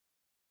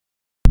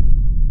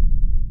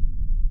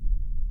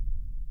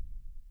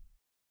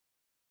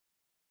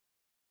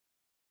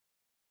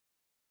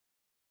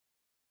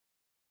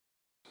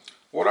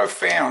what I've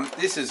found,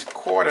 this is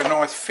quite a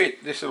nice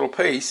fit, this little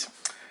piece,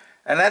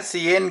 and that's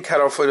the end cut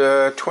off with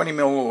a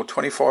 20mm or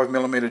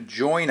 25mm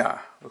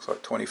joiner. Looks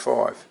like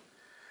 25.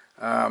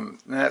 And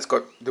that's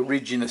got the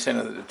ridge in the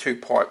centre that the two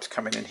pipes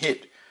come in and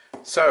hit.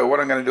 So what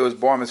I'm going to do is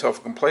buy myself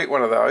a complete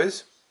one of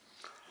those,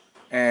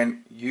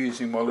 and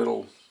using my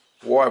little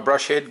wire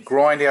brush head,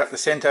 grind out the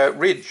centre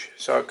ridge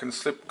so it can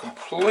slip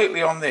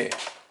completely on there.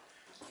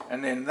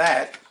 And then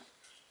that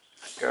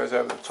goes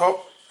over the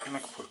top, and I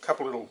can put a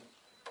couple little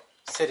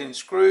set-in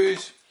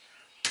screws,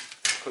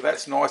 because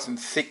that's nice and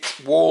thick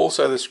wall,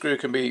 so the screw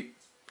can be,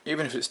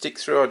 even if it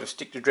sticks through, I just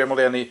stick the Dremel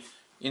down the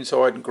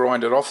inside and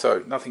grind it off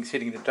so nothing's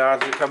hitting the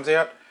dart as it comes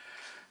out.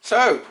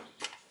 So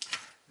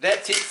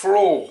that's it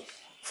for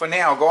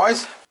now,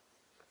 guys.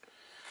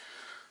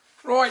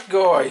 Right,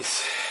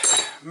 guys,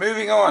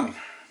 moving on.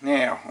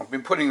 Now, I've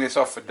been putting this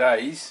off for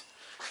days,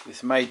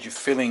 this major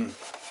filling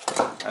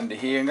under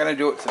here. I'm going to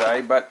do it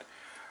today, but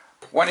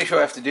one issue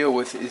I have to deal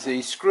with is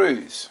these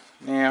screws.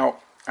 Now,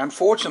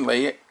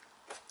 unfortunately,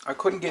 I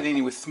couldn't get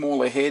any with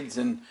smaller heads,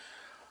 and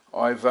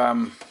I've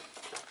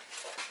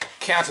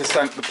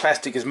countersunk the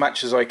plastic as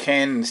much as I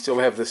can and still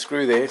have the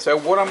screw there. So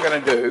what I'm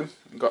going to do,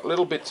 I've got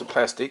little bits of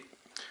plastic,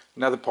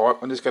 another pipe,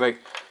 I'm just going to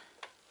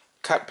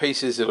cut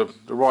pieces that are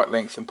the right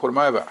length and put them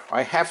over.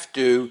 I have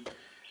to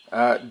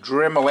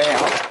Dremel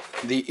out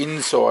the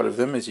inside of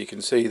them, as you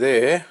can see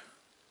there,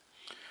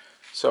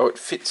 so it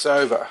fits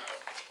over,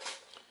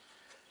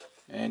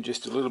 and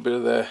just a little bit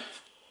of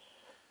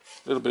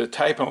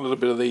tape and a little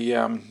bit of the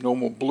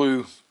normal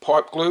blue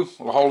pipe glue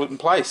will hold it in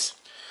place.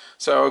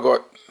 So I've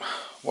got,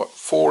 what,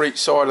 4 each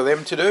side of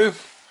them to do.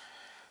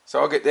 So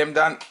I'll get them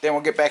done, then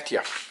we'll get back to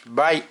you.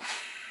 Bye.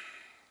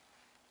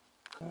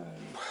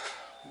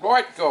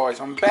 Right, guys,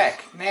 I'm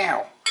back.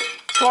 Now,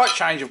 slight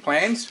change of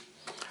plans.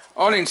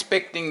 On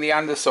inspecting the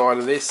underside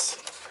of this,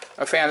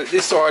 I found that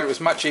this side it was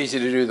much easier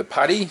to do the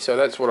putty, so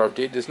that's what I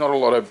did. There's not a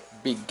lot of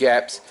big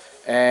gaps,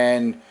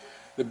 and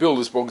the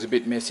builder's bog's a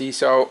bit messy,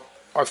 so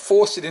I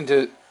forced it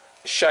into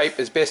shape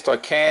as best I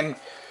can,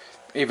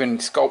 even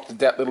sculpted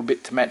that little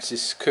bit to match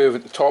this curve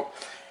at the top,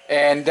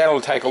 and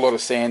that'll take a lot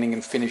of sanding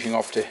and finishing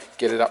off to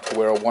get it up to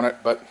where I want it.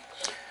 But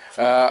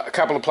a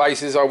couple of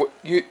places I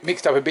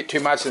mixed up a bit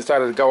too much and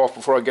started to go off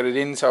before I get it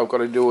in, so I've got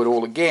to do it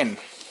all again.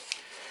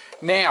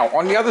 Now,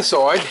 on the other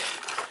side,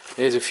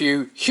 there's a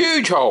few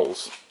huge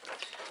holes,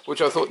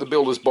 which I thought the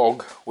builder's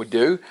bog would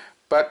do,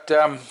 but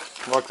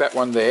like that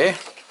one there.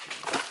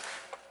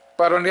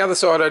 But on the other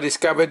side I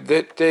discovered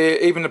that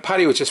even the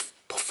putty was just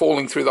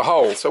falling through the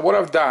hole. So what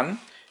I've done,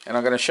 and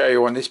I'm going to show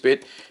you on this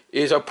bit,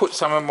 is I put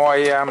some of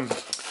my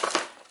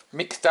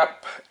mixed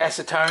up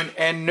acetone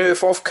and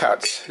Nerf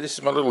offcuts. This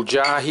is my little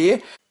jar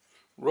here.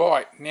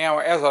 Right, now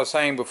as I was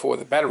saying before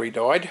the battery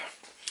died,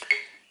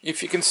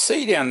 if you can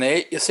see down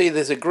there, you see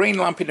there's a green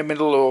lump in the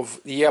middle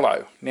of the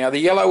yellow. Now the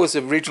yellow was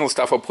the original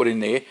stuff I put in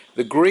there.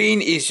 The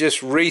green is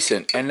just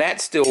recent, and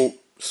that's still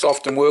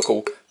soft and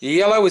workable. The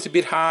yellow is a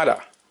bit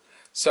harder.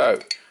 So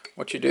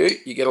what you do,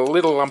 you get a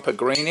little lump of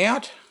green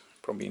out,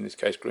 probably in this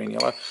case green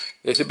yellow.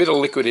 There's a bit of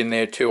liquid in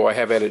there too. I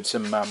have added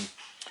some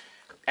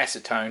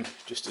acetone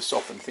just to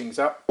soften things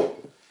up.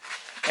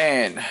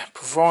 And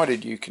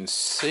provided you can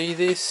see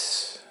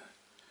this,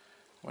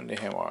 wonder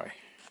how I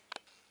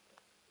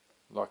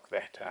like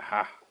that.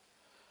 Aha.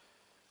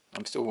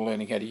 I'm still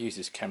learning how to use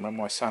this camera.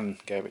 My son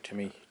gave it to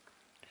me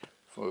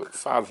for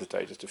Father's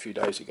Day just a few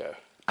days ago.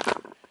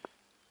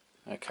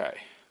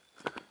 Okay,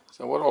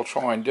 so what I'll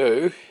try and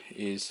do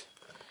is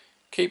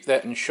keep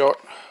that in shot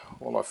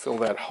while I fill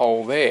that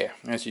hole there,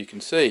 as you can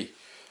see,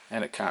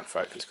 and it can't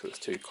focus because it's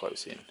too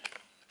close in.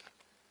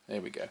 There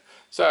we go.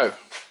 So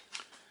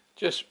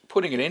just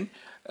putting it in.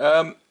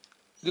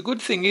 The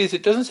good thing is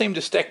it doesn't seem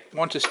to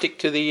want to stick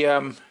to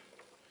the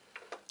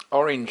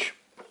orange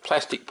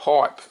plastic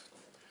pipe,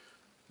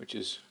 which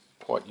is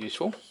quite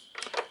useful,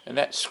 and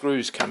that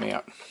screws come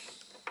out.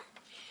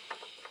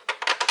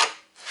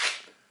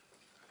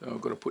 So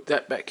I've got to put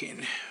that back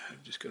in.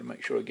 I've just got to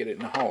make sure I get it in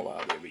the hole.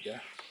 Ah, there we go.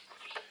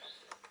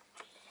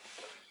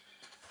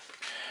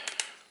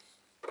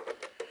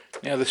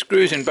 Now the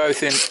screws in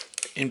both ends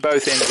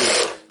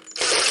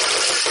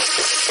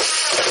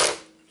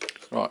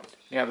right.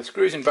 Now the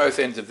screws in both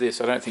ends of this,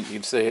 I don't think you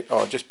can see it.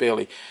 Oh, just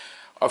barely.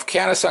 I've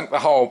countersunk the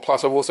hole,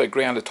 plus I've also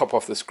ground the top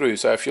off the screw,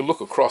 so if you look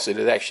across it,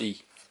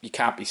 you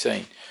can't be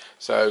seen.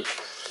 So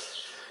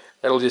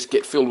that'll just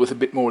get filled with a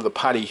bit more of the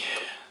putty.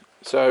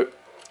 So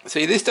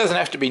see, this doesn't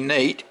have to be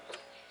neat.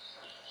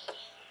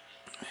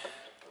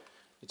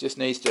 It just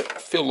needs to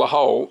fill the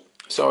hole.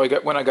 So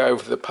when I go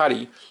over the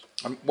putty,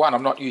 one,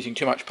 I'm not using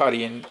too much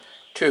putty, and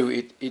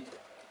two, it's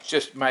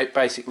just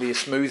basically a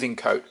smoothing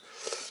coat.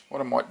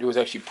 What I might do is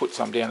actually put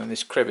some down in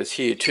this crevice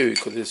here too,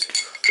 because there's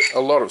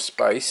a lot of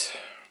space.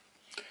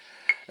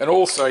 And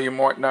also you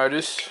might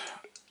notice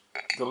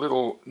the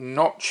little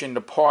notch in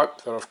the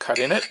pipe that I've cut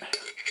in it,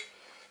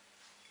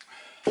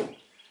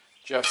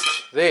 just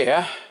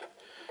there,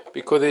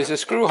 because there's a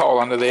screw hole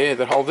under there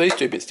that holds these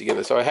two bits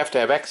together, so I have to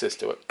have access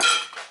to it.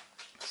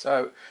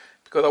 So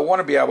because I want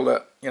to be able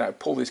to, you know,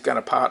 pull this gun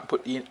apart and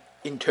put the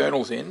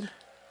internals in,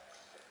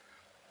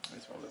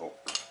 There's my little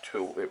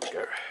tool, there we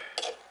go.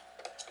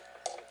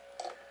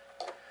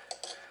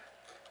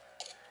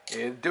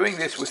 Yeah, doing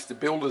this with the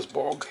builder's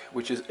bog,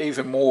 which is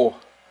even more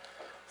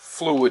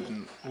fluid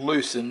and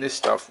loose than this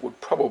stuff, would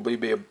probably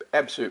be an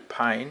absolute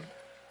pain,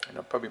 and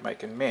I'll probably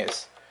make a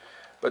mess.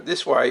 But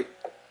this way,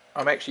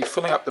 I'm actually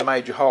filling up the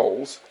major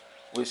holes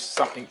with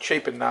something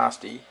cheap and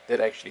nasty that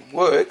actually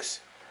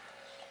works.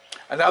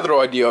 Another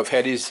idea I've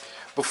had is,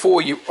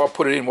 before I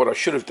put it in, what I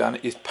should have done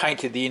is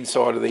painted the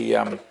inside of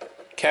the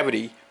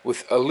cavity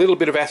with a little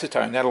bit of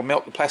acetone. That'll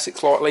melt the plastic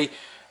slightly.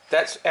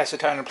 That's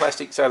acetone and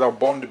plastic, so they'll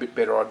bond a bit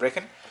better, I'd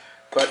reckon.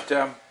 But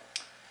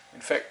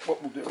in fact,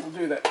 what we'll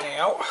do that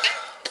now.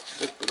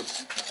 Just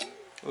put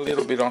a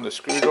little bit on the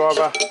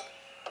screwdriver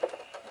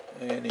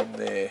and in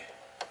there.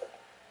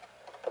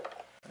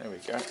 There we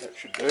go, that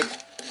should do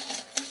it.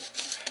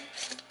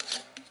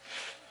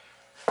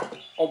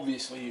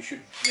 Obviously you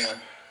should,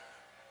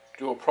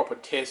 do a proper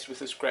test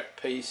with a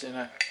scrap piece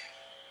and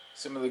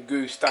some of the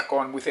glue stuck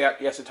on without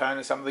the acetone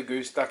and some of the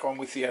glue stuck on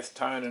with the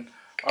acetone, and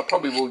I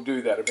probably will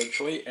do that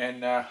eventually,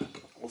 and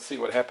we'll see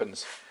what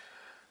happens.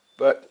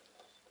 But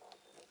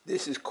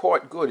this is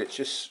quite good.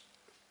 It's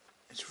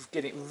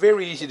getting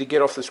very easy to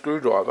get off the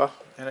screwdriver,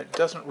 and it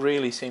doesn't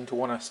really seem to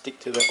want to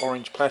stick to the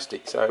orange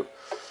plastic, so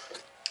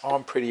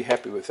I'm pretty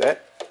happy with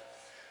that.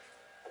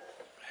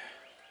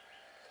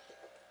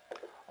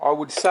 I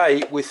would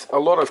say with a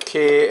lot of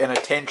care and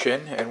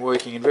attention and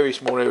working in very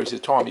small areas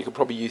of time, you could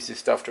probably use this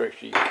stuff to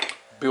actually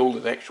build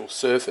an actual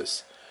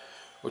surface,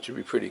 which would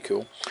be pretty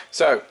cool.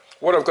 So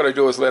what I've got to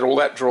do is let all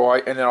that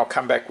dry, and then I'll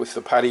come back with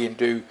the putty and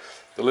do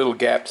the little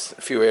gaps,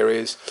 a few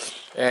areas.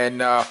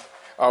 And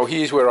oh,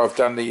 here's where I've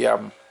done the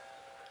I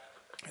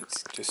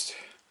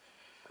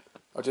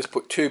just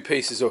put 2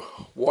 pieces of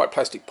white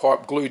plastic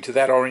pipe glued to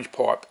that orange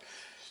pipe,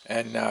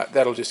 and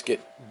that'll just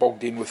get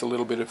bogged in with a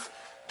little bit of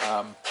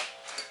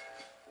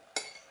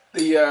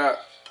the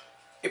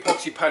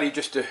epoxy putty,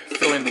 just to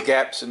fill in the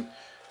gaps and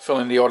fill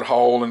in the odd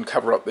hole and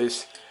cover up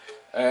this.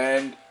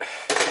 And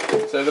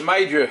so the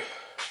major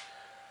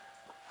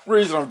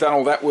reason I've done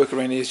all that work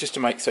around here is just to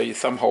make so your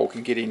thumb hole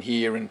can get in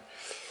here and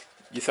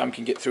your thumb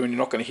can get through and you're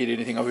not going to hit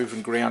anything. I've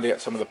even ground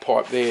out some of the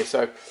pipe there,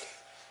 so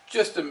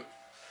just a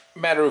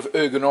matter of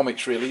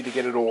ergonomics really to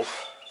get it all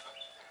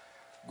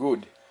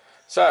good.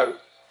 So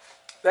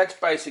that's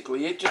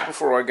basically it. Just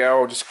before I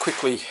go, I'll just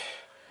quickly,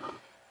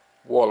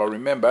 while I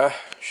remember,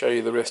 show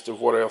you the rest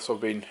of what else I've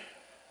been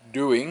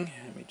doing.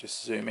 Let me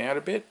just zoom out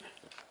a bit.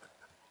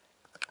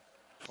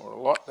 Or a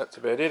lot, that's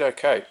about it.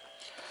 Okay,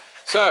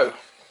 so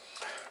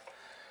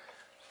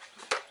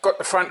got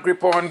the front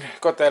grip on,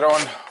 got that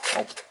on.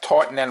 I'll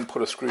tighten that and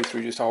put a screw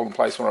through just to hold in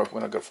place when I've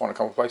got to find a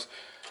comfortable place.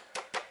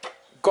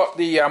 Got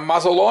the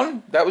muzzle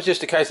on. That was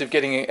just a case of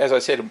getting, as I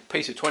said, a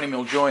piece of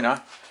 20mm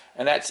joiner,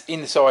 and that's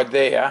inside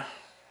there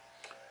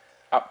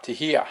up to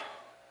here.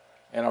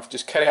 And I've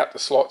just cut out the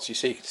slots. You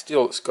see,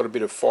 it's got a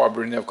bit of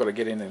fibre in there. I've got to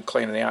get in and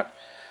clean it out,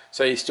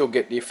 so you still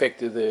get the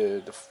effect of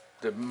the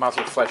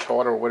muzzle flash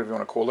hider, or whatever you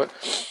want to call it.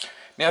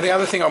 Now the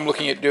other thing I'm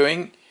looking at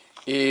doing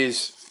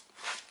is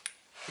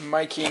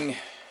making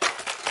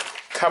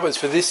covers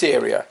for this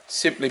area,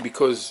 simply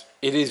because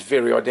it is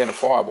very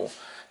identifiable.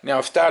 Now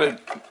I've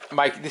started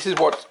making, this is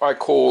what I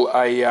call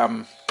a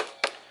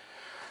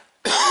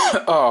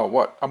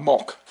a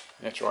mock.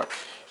 That's right.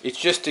 It's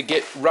just to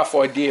get rough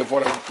idea of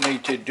what I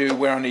need to do,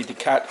 where I need to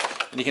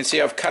cut. And you can see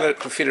I've cut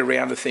it to fit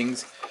around the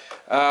things.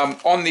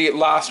 On the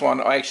last one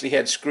I actually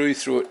had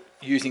screws through it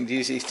using the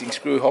existing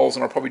screw holes,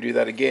 and I'll probably do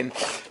that again.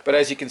 But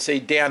as you can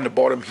see down the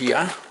bottom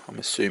here, I'm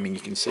assuming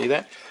you can see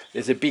that,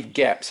 there's a big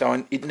gap,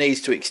 so it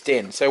needs to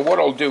extend. So what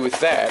I'll do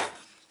with that,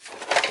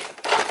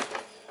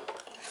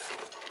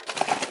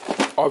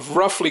 I've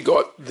roughly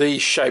got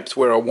these shapes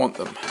where I want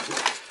them.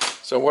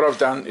 So what I've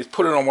done is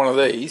put it on one of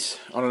these,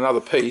 on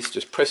another piece,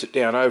 just press it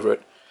down over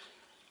it,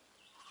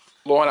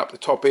 line up the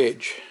top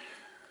edge,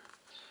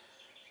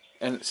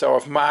 and so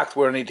I've marked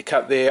where I need to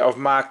cut there, I've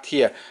marked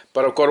here,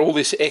 but I've got all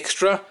this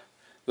extra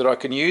that I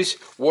can use.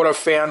 What I've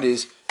found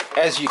is,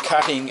 as you're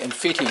cutting and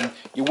fitting,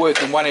 you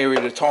work in one area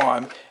at a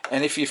time,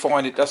 and if you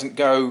find it doesn't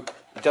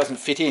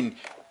fit in,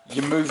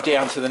 you move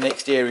down to the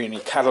next area and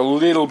you cut a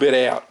little bit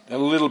out,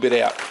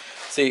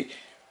 See,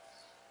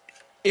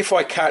 if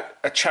I cut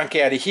a chunk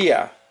out of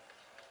here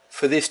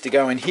for this to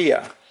go in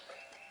here,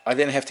 I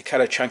then have to cut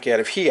a chunk out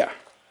of here,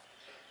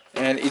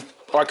 and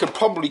I could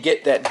probably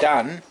get that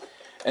done,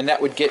 and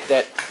that would get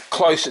that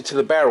closer to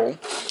the barrel.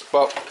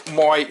 But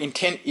my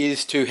intent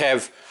is to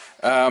have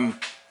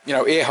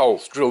air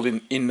holes drilled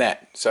in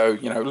that, so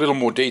a little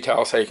more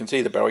detail so you can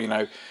see the barrel,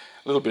 a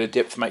little bit of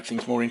depth to make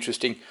things more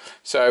interesting.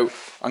 So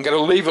I'm going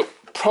to leave it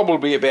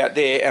probably about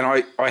there,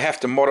 and I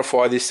have to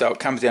modify this so it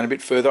comes down a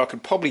bit further. I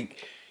could probably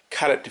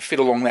cut it to fit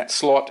along that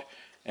slot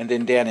and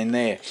then down in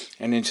there,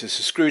 and then just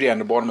a screw down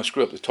the bottom, a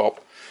screw up the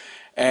top.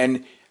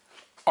 And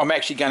I'm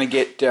actually going to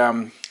get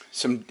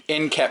some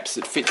end caps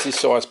that fits this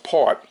size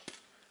pipe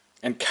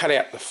and cut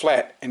out the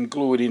flat and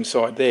glue it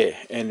inside there,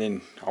 and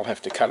then I'll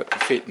have to cut it to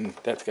fit, and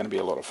that's going to be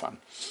a lot of fun.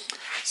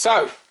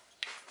 So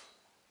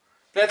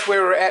that's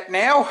where we're at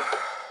now.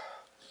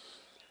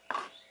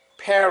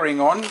 powering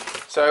on,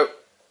 so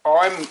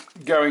I'm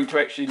going to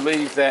actually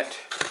leave that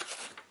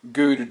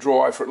goo to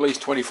dry for at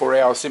least 24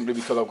 hours simply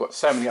because I've got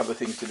so many other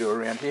things to do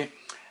around here.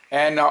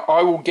 And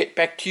I will get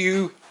back to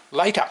you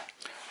later.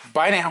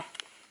 Bye now.